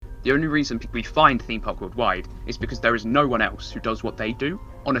The only reason we find Theme Park Worldwide is because there is no one else who does what they do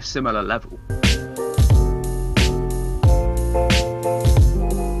on a similar level.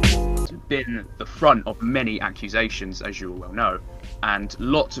 It's been the front of many accusations, as you all well know, and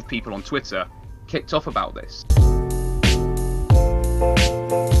lots of people on Twitter kicked off about this.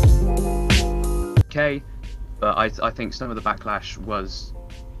 Okay, but I think some of the backlash was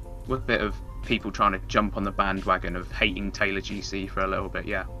a bit of people trying to jump on the bandwagon of hating Taylor GC for a little bit,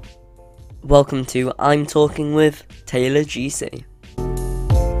 yeah. Welcome to I'm Talking with Taylor GC.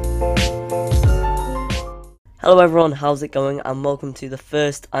 Hello everyone, how's it going? And welcome to the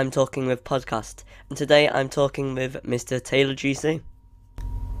first I'm Talking with podcast. And today I'm talking with Mr. Taylor GC.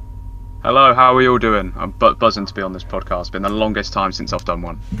 Hello, how are you all doing? I'm buzzing to be on this podcast. It's been the longest time since I've done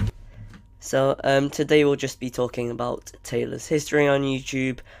one. So today we'll just be talking about Taylor's history on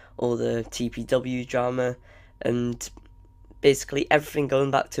YouTube, all the TPW drama, and basically everything going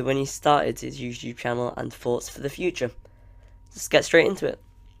back to when he started his YouTube channel and thoughts for the future. Let's get straight into it.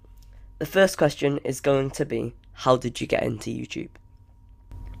 The first question is going to be, how did you get into YouTube?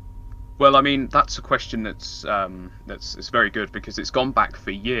 Well, I mean, that's a question that's very good because it's gone back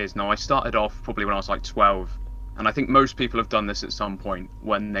for years now. I started off probably when I was like 12, and I think most people have done this at some point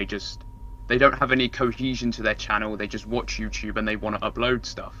when they don't have any cohesion to their channel. They just watch YouTube and they want to upload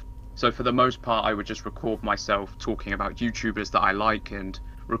stuff. So for the most part, I would just record myself talking about YouTubers that I like and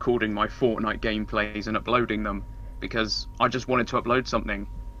recording my Fortnite gameplays and uploading them because I just wanted to upload something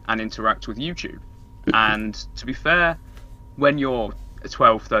and interact with YouTube. And to be fair, when you're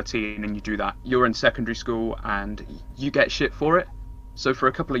 12, 13 and you do that, you're in secondary school and you get shit for it. So for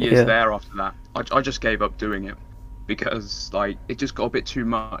a couple of years there after that, I just gave up doing it because like it just got a bit too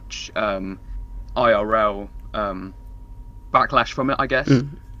much IRL backlash from it, I guess.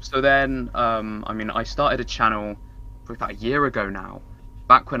 So then, I mean, I started a channel for about a year ago now,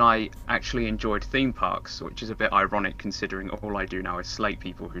 back when I actually enjoyed theme parks, which is a bit ironic considering all I do now is slate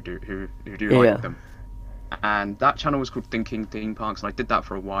people who do like them. And that channel was called Thinking Theme Parks, and I did that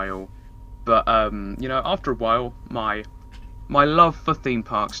for a while. But you know, after a while, my love for theme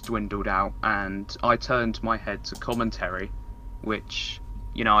parks dwindled out, and I turned my head to commentary, which,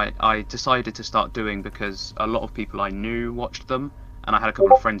 you know, I decided to start doing because a lot of people I knew watched them. And I had a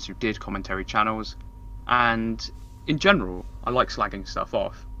couple of friends who did commentary channels, and in general, I like slagging stuff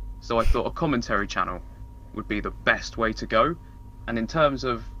off. So I thought a commentary channel would be the best way to go. And in terms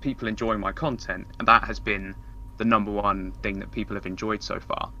of people enjoying my content, that has been the number one thing that people have enjoyed so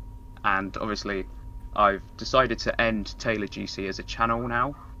far. And obviously, I've decided to end Taylor GC as a channel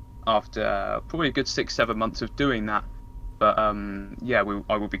now, after probably a good 6-7 months of doing that. But yeah,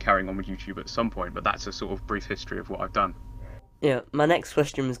 I will be carrying on with YouTube at some point, but that's a sort of brief history of what I've done. Yeah, my next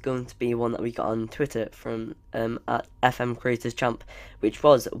question was going to be one that we got on Twitter from at FM Creators Champ, which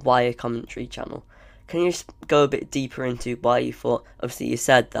was why a commentary channel. Can you just go a bit deeper into why you thought? Obviously, you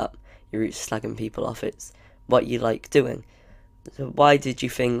said that you're slagging people off. It's what you like doing. So why did you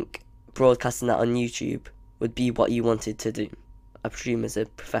think broadcasting that on YouTube would be what you wanted to do? I presume as a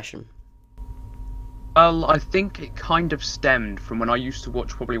profession. Well, I think it kind of stemmed from when I used to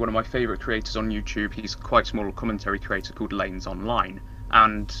watch probably one of my favourite creators on YouTube. He's quite a small commentary creator called Lanes Online.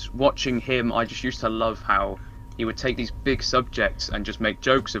 And watching him, I just used to love how he would take these big subjects and just make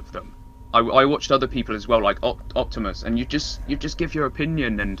jokes of them. I watched other people as well, like Optimus, and you just give your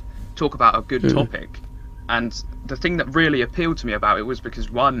opinion and talk about a good topic. And the thing that really appealed to me about it was because,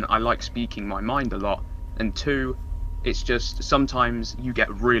 one, I like speaking my mind a lot, and two, it's just sometimes you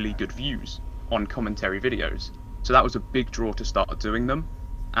get really good views on commentary videos, so that was a big draw to start doing them.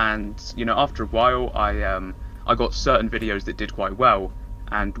 And you know, after a while, I got certain videos that did quite well,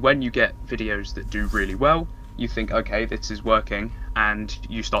 and when you get videos that do really well, you think, okay, this is working, and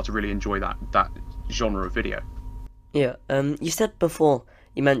you start to really enjoy that genre of video. Yeah, you said before,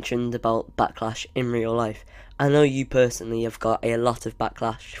 you mentioned about backlash in real life. I know you personally have got a lot of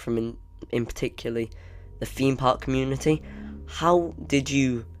backlash from in particularly the theme park community. How did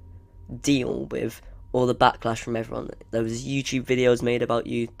you deal with all the backlash from everyone? There was YouTube videos made about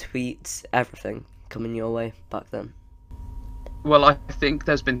you, tweets, everything coming your way back then. Well, I think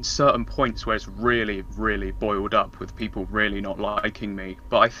there's been certain points where it's really, really boiled up with people really not liking me.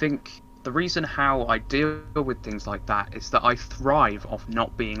 But I think the reason how I deal with things like that is that I thrive off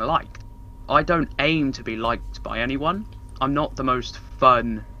not being liked. I don't aim to be liked by anyone. I'm not the most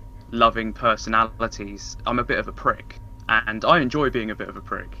fun, loving personalities. I'm a bit of a prick. And I enjoy being a bit of a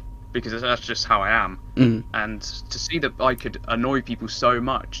prick, because that's just how I am. And to see that I could annoy people so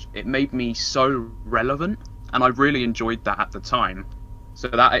much, it made me so relevant, and I really enjoyed that at the time. So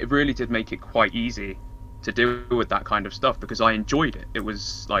that it really did make it quite easy to deal with that kind of stuff because I enjoyed it. It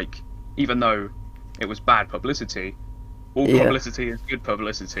was like, even though it was bad publicity, all Yeah. publicity is good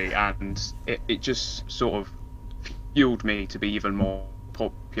publicity, and it just sort of fueled me to be even more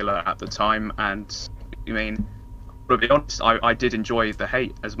popular at the time. And I mean, to be honest, I did enjoy the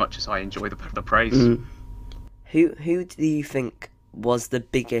hate as much as I enjoy the praise. Mm. Who do you think was the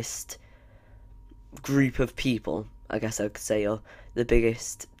biggest group of people, I guess I could say, or the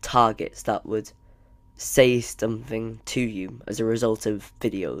biggest targets that would say something to you as a result of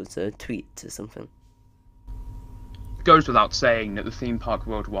videos, a tweet or something? It goes without saying that the Theme Park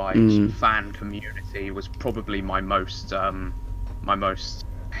Worldwide Mm. fan community was probably my most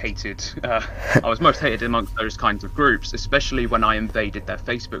hated. I was most hated amongst those kinds of groups, especially when I invaded their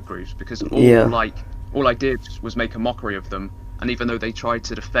Facebook groups, because Yeah. all I did was make a mockery of them. And even though they tried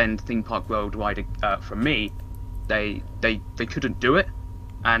to defend Theme Park Worldwide from me, they couldn't do it,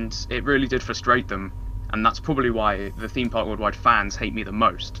 and it really did frustrate them. And that's probably why the Theme Park Worldwide fans hate me the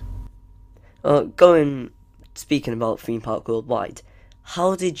most. Speaking about Theme Park Worldwide,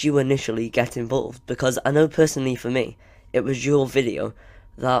 how did you initially get involved? Because I know personally for me, it was your video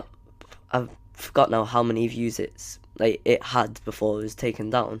that I've forgot now how many views it had before it was taken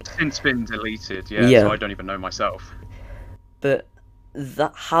down. Since been deleted, Yeah. so I don't even know myself. But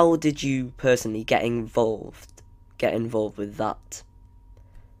how did you personally get involved with that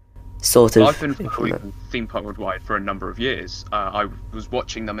sort of Well, I've been thing? following Theme Park Worldwide for a number of years. I was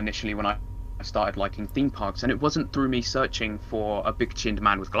watching them initially when I started liking theme parks, and it wasn't through me searching for a big-chinned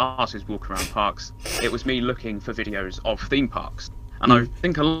man with glasses walking around parks. It was me looking for videos of theme parks. And I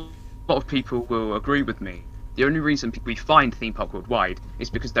think a lot of people will agree with me. The only reason we find Theme Park Worldwide is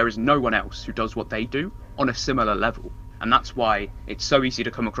because there is no one else who does what they do on a similar level. And that's why it's so easy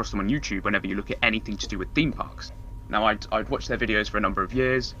to come across them on YouTube whenever you look at anything to do with theme parks. Now, I'd watched their videos for a number of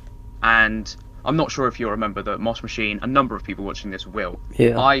years, and I'm not sure if you'll remember that Moss Machine, a number of people watching this will.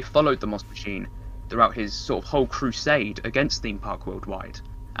 Yeah. I followed the Moss Machine throughout his sort of whole crusade against Theme Park Worldwide,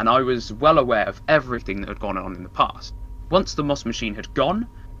 and I was well aware of everything that had gone on in the past. Once the Moss Machine had gone,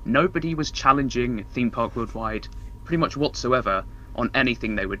 nobody was challenging Theme Park Worldwide pretty much whatsoever on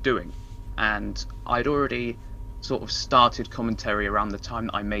anything they were doing. And I'd already sort of started commentary around the time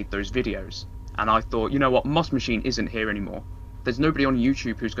that I made those videos, and I thought, you know what, Moss Machine isn't here anymore. There's nobody on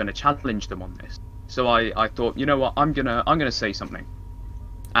YouTube who's going to challenge them on this. So I thought, you know what, I'm gonna say something.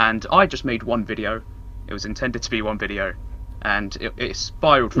 And I just made one video. It was intended to be one video, and it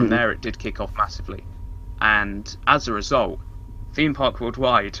spiraled from there. It did kick off massively, and as a result, Theme Park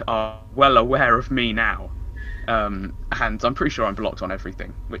Worldwide are well aware of me now, and I'm pretty sure I'm blocked on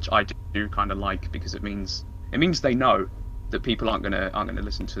everything, which I do kind of like, because it means they know that people aren't gonna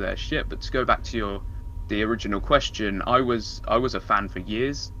listen to their shit. But to go back to the original question, I was a fan for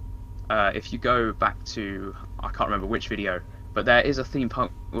years. If you go back to, I can't remember which video, but there is a Theme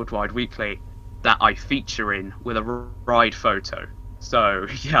Park Worldwide weekly that I feature in with a ride photo. So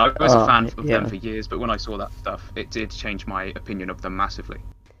yeah, I was a fan of them for years, but when I saw that stuff, it did change my opinion of them massively.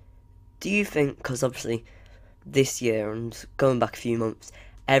 Do you think, because obviously this year and going back a few months,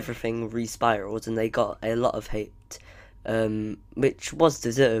 everything re-spiraled and they got a lot of hate, which was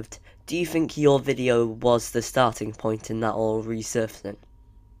deserved. Do you think your video was the starting point in that all resurfacing?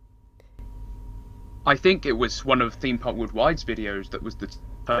 I think it was one of Theme Park Worldwide's videos that was the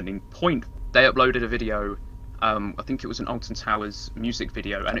turning point. They uploaded a video, I think it was an Alton Towers music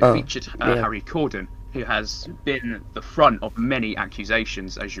video, and it featured Harry Corden, who has been the front of many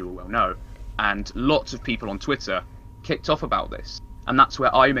accusations, as you all well know, and lots of people on Twitter kicked off about this. And that's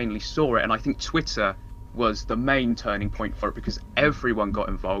where I mainly saw it, and I think Twitter was the main turning point for it, because everyone got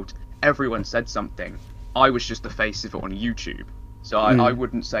involved, everyone said something. I was just the face of it on YouTube. So I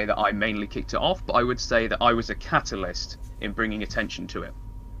wouldn't say that I mainly kicked it off, but I would say that I was a catalyst in bringing attention to it.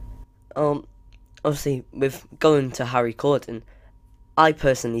 Obviously, with going to Harry Corden, I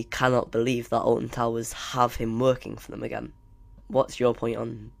personally cannot believe that Alton Towers have him working for them again. What's your point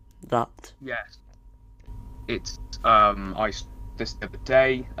on that? Yes. It's, this the other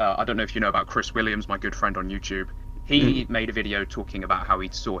day, I don't know if you know about Chris Williams, my good friend on YouTube. He made a video talking about how he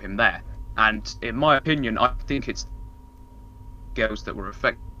saw him there. And in my opinion, I think it's girls that were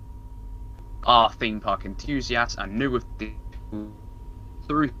affected are theme park enthusiasts and knew of the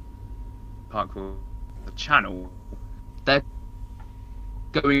through park the channel. They're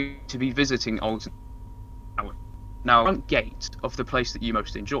going to be visiting Alton Towers. Now, front gate of the place that you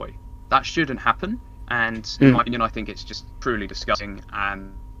most enjoy. That shouldn't happen, and in my opinion, I think it's just truly disgusting,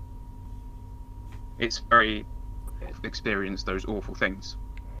 and it's very experienced those awful things.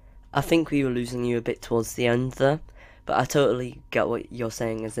 I think we were losing you a bit towards the end there, but I totally get what you're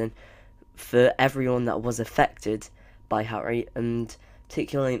saying, as in, for everyone that was affected by Harry, and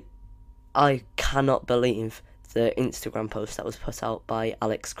particularly, I cannot believe the Instagram post that was put out by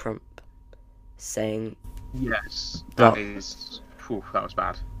Alex Crump saying Yes, that, that was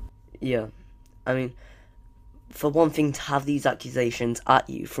bad. yeah, I mean, for one thing, to have these accusations at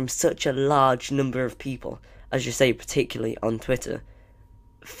you from such a large number of people, as you say, particularly on Twitter,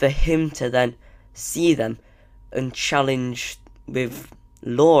 for him to then see them and challenge with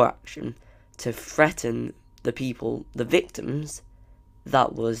law action to threaten the people, the victims,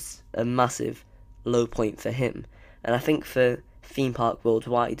 that was a massive low point for him. And I think for Theme Park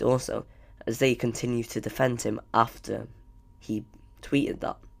Worldwide also, as they continue to defend him after he tweeted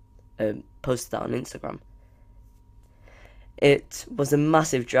that, posted that on Instagram. It was a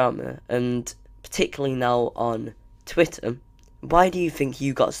massive drama, and particularly now on Twitter, why do you think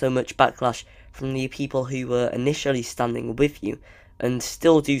you got so much backlash from the people who were initially standing with you and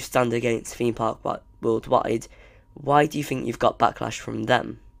still do stand against Theme Park Worldwide? Why do you think you've got backlash from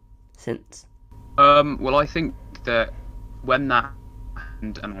them since? Well, I think that when that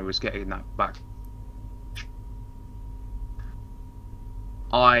happened and I was getting that back,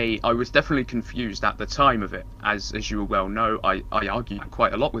 I was definitely confused at the time of it. As you well know, I argued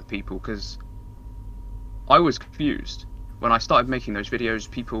quite a lot with people because I was confused. When I started making those videos,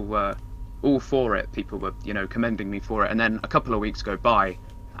 people were all for it. People were, commending me for it. And then a couple of weeks go by,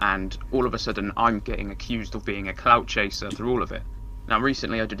 and all of a sudden I'm getting accused of being a clout chaser through all of it. Now,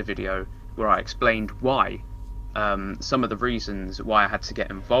 recently I did a video where I explained why, some of the reasons why I had to get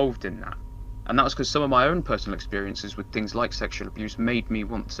involved in that. And that was because some of my own personal experiences with things like sexual abuse made me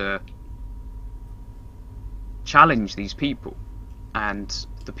want to challenge these people. And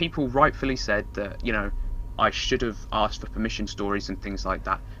the people rightfully said that, I should have asked for permission stories and things like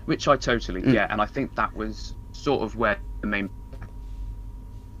that, which I totally get. And I think that was sort of where the main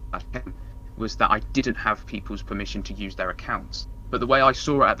was that I didn't have people's permission to use their accounts. But the way I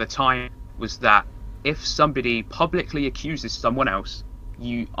saw it at the time was that if somebody publicly accuses someone else,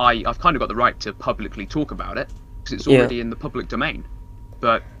 I've kind of got the right to publicly talk about it because it's already in the public domain.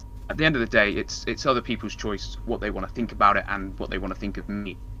 But at the end of the day, it's other people's choice what they want to think about it and what they want to think of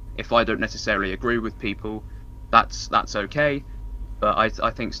me. If I don't necessarily agree with people, that's okay. But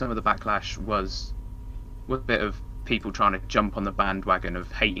I think some of the backlash was a bit of people trying to jump on the bandwagon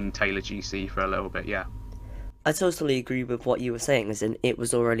of hating Taylor GC for a little bit. Yeah, I totally agree with what you were saying, as in it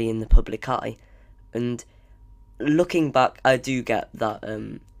was already in the public eye. And looking back, I do get that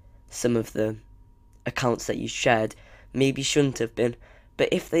some of the accounts that you shared maybe shouldn't have been, but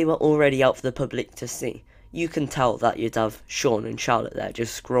if they were already out for the public to see, you can tell that you'd have Sean and Charlotte there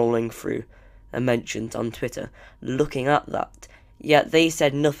just scrolling through and mentions on Twitter, looking at that. Yet they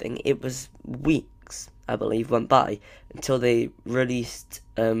said nothing. It was weeks, I believe, went by until they released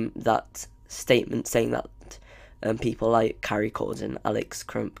that statement saying that people like Carrie Corden, Alex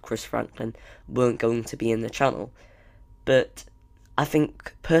Crump, Chris Franklin weren't going to be in the channel. But I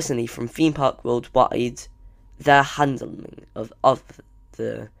think, personally, from Theme Park Worldwide, their handling of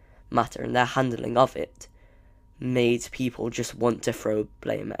the matter and their handling of it made people just want to throw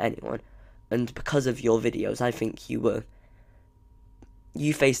blame at anyone. And because of your videos, I think you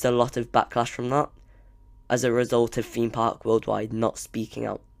faced a lot of backlash from that as a result of Theme Park Worldwide not speaking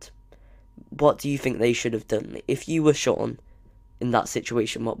out. What do you think they should have done? If you were Sean in that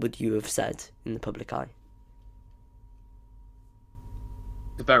situation, what would you have said in the public eye?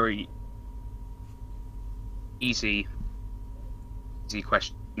 a very easy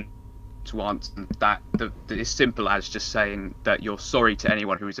question to answer. That it's simple as just saying that you're sorry to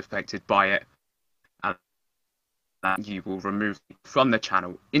anyone who is affected by it, and that you will remove them from the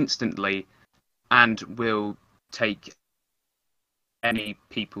channel instantly, and will take any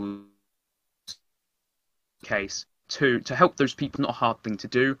people's case to help those people. Not a hard thing to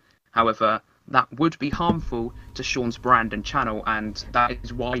do. However, that would be harmful to Sean's brand and channel, and that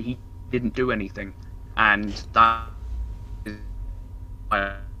is why he didn't do anything. And that is,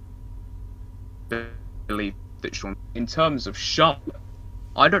 I believe that Sean, in terms of Charlotte,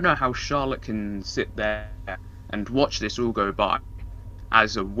 I don't know how Charlotte can sit there and watch this all go by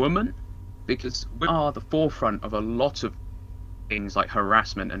as a woman, because we are the forefront of a lot of things like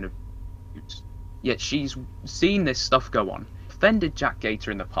harassment and abuse. Yet she's seen this stuff go on, offended Jack Gator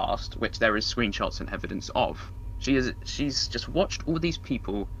in the past, which there is screenshots and evidence of. She's just watched all these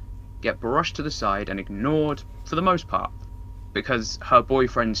people get brushed to the side and ignored for the most part, because her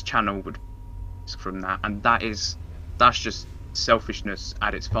boyfriend's channel would from that, and that's just selfishness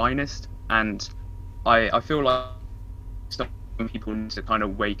at its finest. And I feel like some people need to kind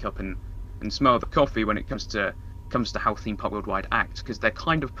of wake up and smell the coffee when it comes to comes to how Theme Park Worldwide act, because they're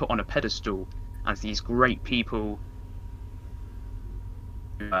kind of put on a pedestal as these great people,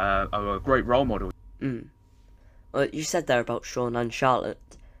 are a great role model. Well, you said there about Sean and Charlotte.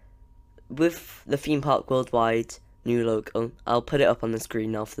 With the Theme Park Worldwide new logo, I'll put it up on the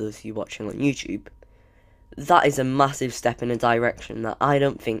screen now for those of you watching on YouTube. That is a massive step in a direction that I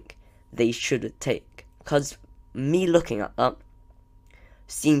don't think they should take. Because me looking at that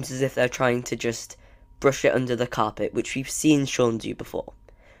seems as if they're trying to just brush it under the carpet, which we've seen Sean do before.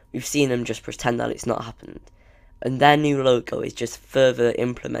 We've seen him just pretend that it's not happened. And their new logo is just further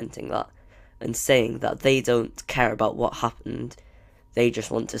implementing that and saying that they don't care about what happened. They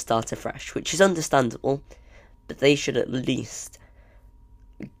just want to start afresh, which is understandable, but they should at least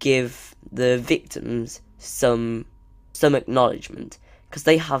give the victims some acknowledgement, because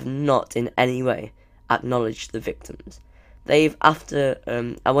they have not in any way acknowledged the victims. They've, after,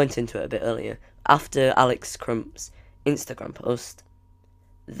 I went into it a bit earlier, after Alex Crump's Instagram post,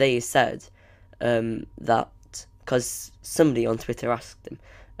 they said that, because somebody on Twitter asked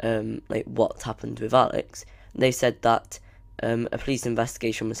him, like, what happened with Alex, and they said that a police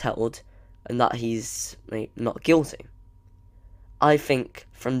investigation was held and that he's, like, not guilty. I think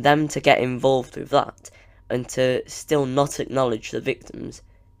from them to get involved with that and to still not acknowledge the victims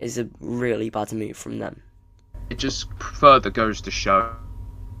is a really bad move from them. It just further goes to show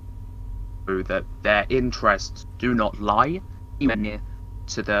that their interests do not lie even near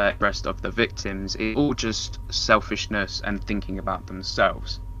to the rest of the victims. It's all just selfishness and thinking about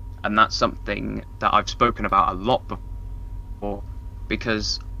themselves. And that's something that I've spoken about a lot before,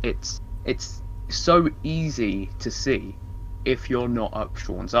 because it's so easy to see if you're not up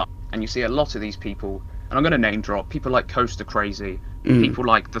Sean's up. And you see a lot of these people, and I'm going to name drop, people like Coaster Crazy, people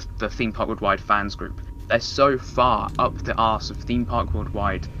like the Theme Park Worldwide fans group. They're so far up the arse of Theme Park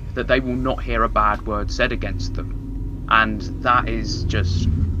Worldwide that they will not hear a bad word said against them. And that is just,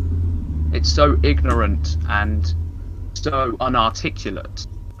 it's so ignorant and so unarticulate.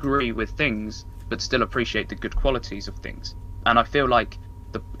 Agree with things, but still appreciate the good qualities of things. And I feel like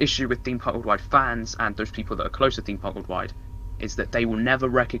the issue with Theme Park Worldwide fans and those people that are close to Theme Park Worldwide is that they will never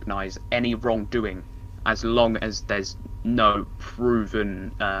recognise any wrongdoing as long as there's no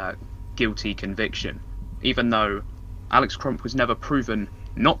proven guilty conviction. Even though Alex Crump was never proven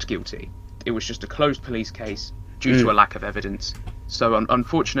not guilty, it was just a closed police case due to a lack of evidence. So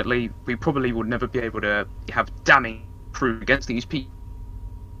unfortunately, we probably will never be able to have damning proof against these people.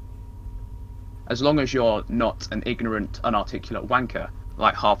 As long as you're not an ignorant, unarticulate wanker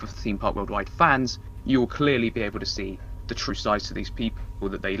like half of the Theme Park Worldwide fans, you will clearly be able to see the true sides to these people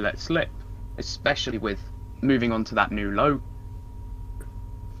that they let slip, especially with moving on to that new logo.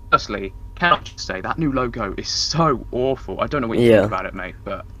 Firstly, can I just say that new logo is so awful. I don't know what you think about it, mate,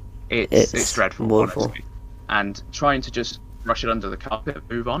 but it's dreadful, awful. Honestly. And trying to just brush it under the carpet and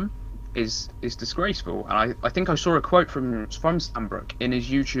move on is disgraceful. And I think I saw a quote from Stambrook in his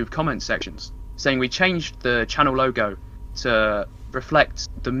YouTube comment sections saying we changed the channel logo to reflect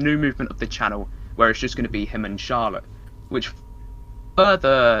the new movement of the channel, where it's just going to be him and Charlotte, which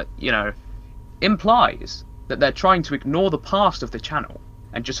further, implies that they're trying to ignore the past of the channel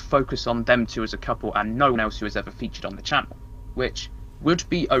and just focus on them two as a couple and no one else who has ever featured on the channel, which would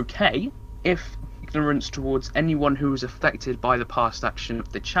be okay if ignorance towards anyone who was affected by the past action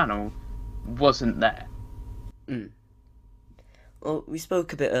of the channel wasn't there. Well, we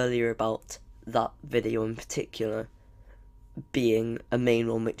spoke a bit earlier about that video in particular being a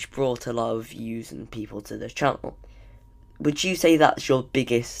main one which brought a lot of views and people to the channel. Would you say that's your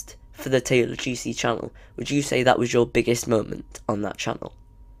biggest, for the Taylor GC channel, would you say that was your biggest moment on that channel?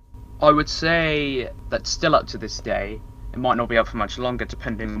 I would say that still up to this day, it might not be up for much longer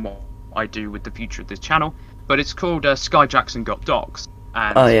depending on what I do with the future of this channel, but it's called Sky Jackson Got Doxxed,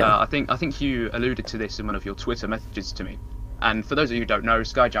 and I think you alluded to this in one of your Twitter messages to me. And for those of you who don't know,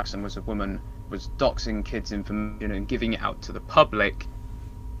 Sky Jackson was a woman, was doxing kids' information and giving it out to the public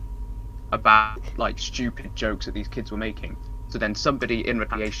about like stupid jokes that these kids were making. So then somebody in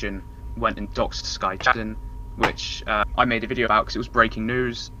retaliation went and doxed Sky Jackson, which I made a video about because it was breaking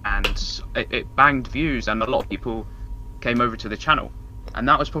news and it banged views and a lot of people came over to the channel. And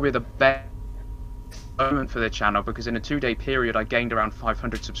that was probably the best moment for the channel, because in a 2-day period I gained around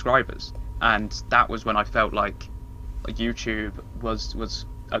 500 subscribers, and that was when I felt like YouTube was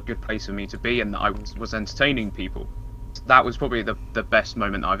a good place for me to be and that I was entertaining people. That was probably the best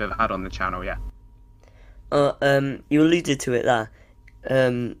moment that I've ever had on the channel, yeah. You alluded to it there.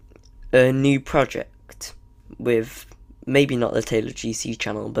 A new project with maybe not the Taylor GC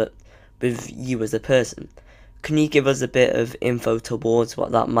channel, but with you as a person. Can you give us a bit of info towards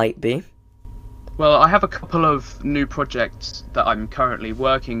what that might be? Well, I have a couple of new projects that I'm currently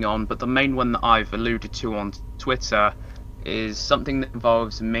working on, but the main one that I've alluded to on Twitter is something that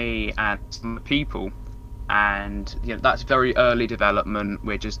involves me and some people, and that's very early development.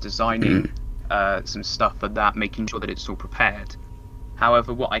 We're just designing some stuff for that, making sure that it's all prepared.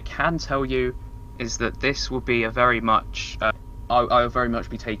 However, what I can tell you is that this will be a very much I'll very much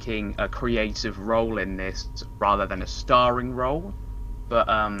be taking a creative role in this rather than a starring role, but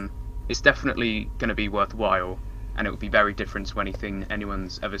it's definitely going to be worthwhile, and it will be very different to anything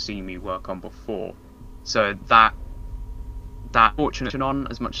anyone's ever seen me work on before. So that fortunate on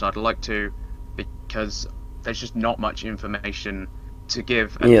as much as I'd like to, because there's just not much information to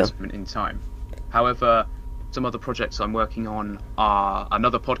give at this moment in time. However, some other projects I'm working on are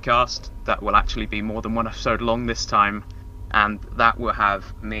another podcast that will actually be more than one episode long this time, and that will have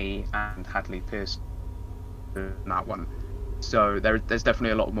me and Hadley Pierce in that one. So there's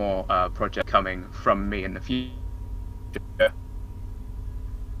definitely a lot more projects coming from me in the future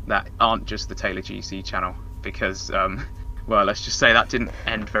that aren't just the Taylor GC channel, because well, let's just say that didn't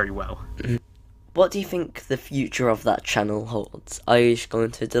end very well. What do you think the future of that channel holds? Are you just going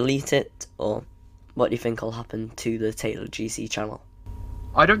to delete it, or what do you think will happen to the Taylor GC channel?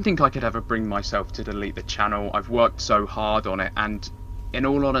 I don't think I could ever bring myself to delete the channel. I've worked so hard on it, and in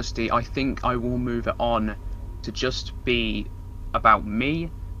all honesty, I think I will move it on to just be about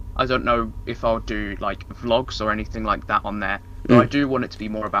me. I don't know if I'll do like vlogs or anything like that on there, but I do want it to be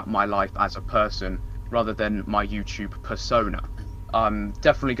more about my life as a person rather than my YouTube persona. I'm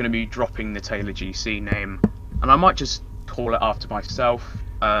definitely going to be dropping the Taylor GC name, and I might just call it after myself,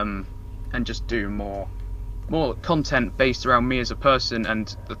 and just do more content based around me as a person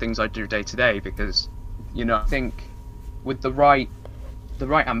and the things I do day to day, because I think with the right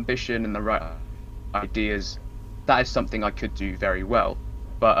ambition and the right ideas, that is something I could do very well.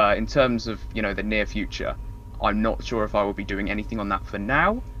 But in terms of the near future, I'm not sure if I will be doing anything on that for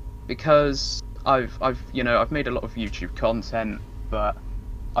now, because I've made a lot of YouTube content, but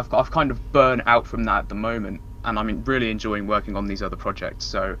I've kind of burnt out from that at the moment, and I'm really enjoying working on these other projects.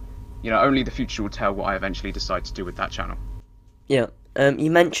 So only the future will tell what I eventually decide to do with that channel. Yeah, you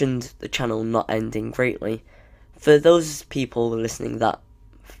mentioned the channel not ending greatly. For those people listening that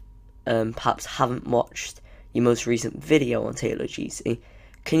perhaps haven't watched your most recent video on Taylor GC,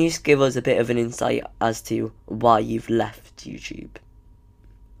 can you just give us a bit of an insight as to why you've left YouTube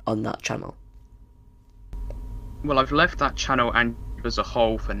on that channel? Well, I've left that channel and as a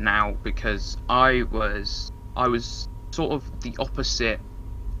whole for now because I was sort of the opposite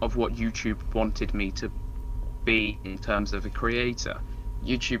of what YouTube wanted me to be in terms of a creator.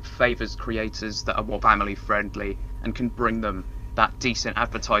 YouTube favours creators that are more family friendly and can bring them that decent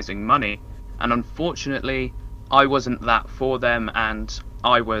advertising money, and unfortunately I wasn't that for them, and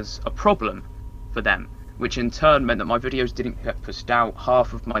I was a problem for them, which in turn meant that my videos didn't get pushed out.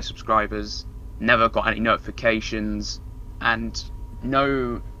 Half of my subscribers never got any notifications, and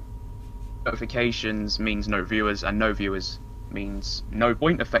no notifications means no viewers, and no viewers means no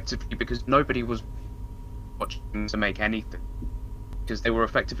point, effectively, because nobody was watching to make anything, because they were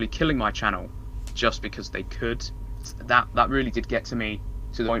effectively killing my channel just because they could. That really did get to me,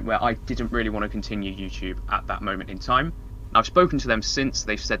 to the point where I didn't really want to continue YouTube at that moment in time. I've spoken to them since.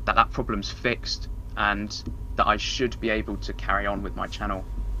 They've said that that problem's fixed and that I should be able to carry on with my channel.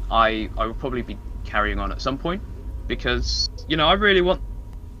 I will probably be carrying on at some point, because I really want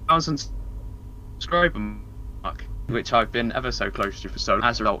 1,000 subscriber mark, which I've been ever so close to for so long,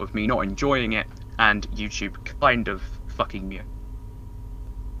 as a result of me not enjoying it and YouTube kind of fucking me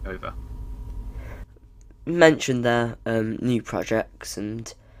over. You mentioned there new projects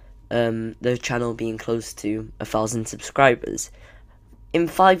and the channel being close to 1,000 subscribers. In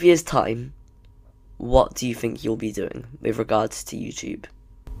 5 years' time, what do you think you'll be doing with regards to YouTube?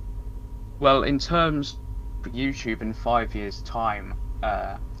 Well, in terms of YouTube in 5 years' time,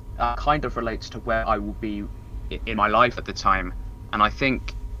 that kind of relates to where I will be in my life at the time. And I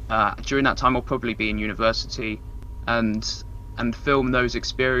think during that time I'll probably be in university and film those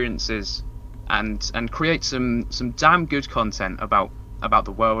experiences and create some damn good content about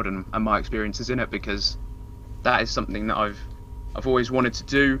the world and my experiences in it, because that is something that I've always wanted to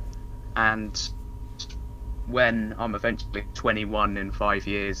do. And when I'm eventually 21 in 5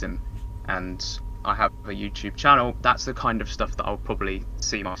 years and I have a YouTube channel, that's the kind of stuff that I'll probably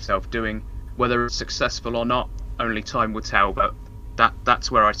see myself doing. Whether it's successful or not, only time will tell, but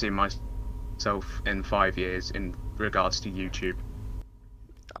that's where I see myself in 5 years in regards to YouTube.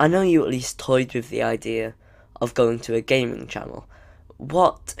 I know you at least toyed with the idea of going to a gaming channel.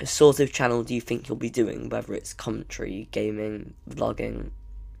 What sort of channel do you think you'll be doing, whether it's commentary, gaming, vlogging?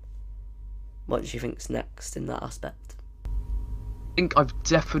 What do you think's next in that aspect? I think I've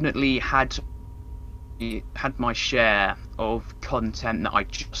definitely had my share of content that I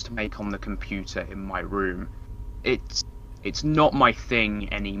just make on the computer in my room. It's not my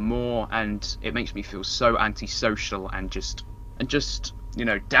thing anymore, and it makes me feel so antisocial and just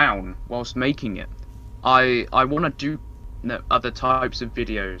down whilst making it. I want to do other types of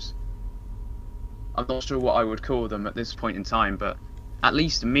videos. I'm not sure what I would call them at this point in time, but at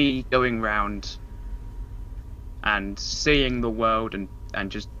least me going round and seeing the world and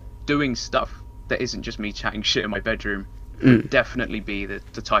just doing stuff that isn't just me chatting shit in my bedroom would definitely be the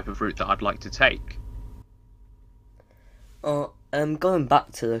type of route that I'd like to take. Going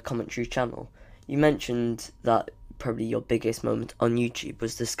back to the commentary channel, you mentioned that probably your biggest moment on YouTube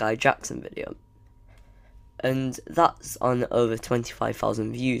was the Sky Jackson video. And that's on over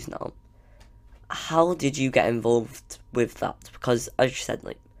 25,000 views now. How did you get involved with that? Because, as you said,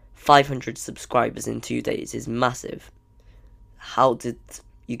 500 subscribers in 2 days is massive. How did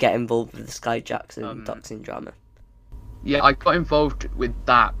you get involved with the Sky Jackson doxing drama? Yeah, I got involved with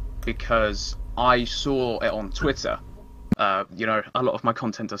that because I saw it on Twitter. A lot of my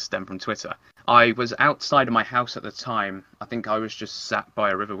content does stem from Twitter. I was outside of my house at the time. I think I was just sat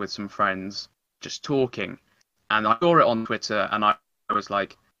by a river with some friends, just talking. And I saw it on Twitter, and I was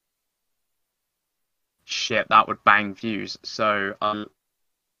like, shit, that would bang views. So I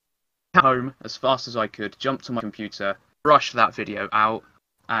came home as fast as I could, jumped on my computer, rushed that video out,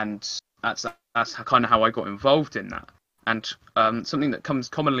 and that's kind of how I got involved in that. And something that comes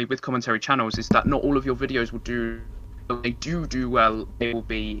commonly with commentary channels is that not all of your videos will do. If they do well, they will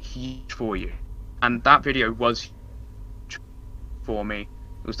be huge for you. And that video was huge for me.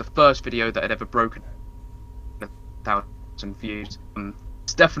 It was the first video that had ever broken 1,000 views.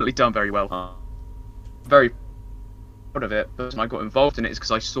 It's definitely done very well. Very proud of it, but when I got involved in it is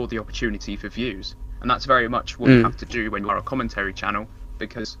because I saw the opportunity for views. And that's very much what you have to do when you are a commentary channel,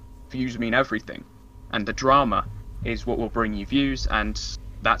 because views mean everything. And the drama is what will bring you views, and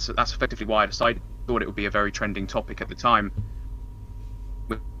that's effectively why I decided. Thought it would be a very trending topic at the time,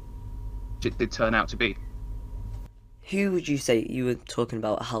 which it did turn out to be. Who would you say, you were talking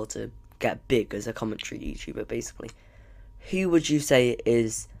about how to get big as a commentary YouTuber, basically. Who would you say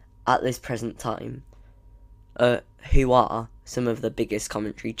is, at this present time, who are some of the biggest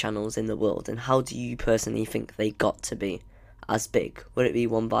commentary channels in the world, and how do you personally think they got to be as big? Would it be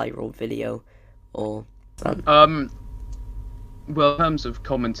one viral video, or... Well, in terms of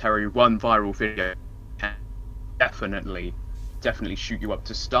commentary, one viral video can definitely shoot you up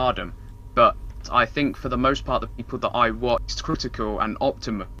to stardom. But I think for the most part, the people that I watch, Critical and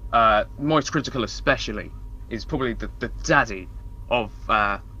Optimum, Moist Critical especially, is probably the daddy of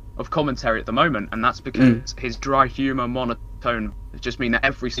commentary at the moment, and that's because his dry humour, monotone, just mean that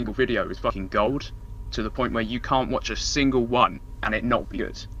every single video is fucking gold, to the point where you can't watch a single one and it not be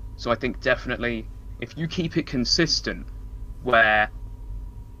good. So I think definitely, if you keep it consistent, where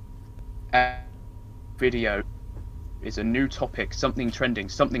a video is a new topic, something trending,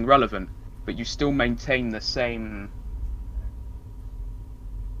 something relevant, but you still maintain the same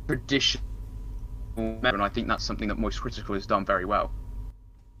tradition, and I think that's something that Moist Critical has done very well.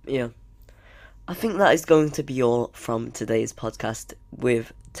 Yeah. I think that is going to be all from today's podcast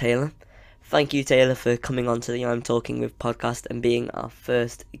with Taylor. Thank you, Taylor, for coming on to the I'm Talking With podcast and being our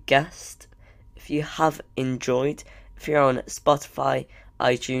first guest. If you have enjoyed, if you're on Spotify,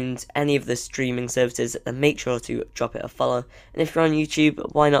 iTunes, any of the streaming services, then make sure to drop it a follow. And if you're on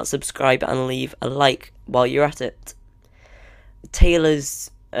YouTube, why not subscribe and leave a like while you're at it.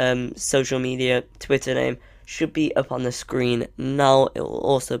 Taylor's social media, Twitter name, should be up on the screen now. It will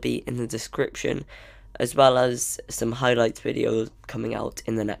also be in the description, as well as some highlights videos coming out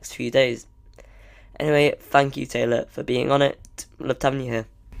in the next few days. Anyway, thank you, Taylor, for being on it. Loved having you here.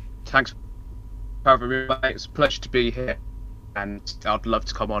 Thanks for having me. It's a pleasure to be here, and I'd love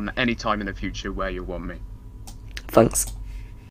to come on any time in the future where you want me. Thanks.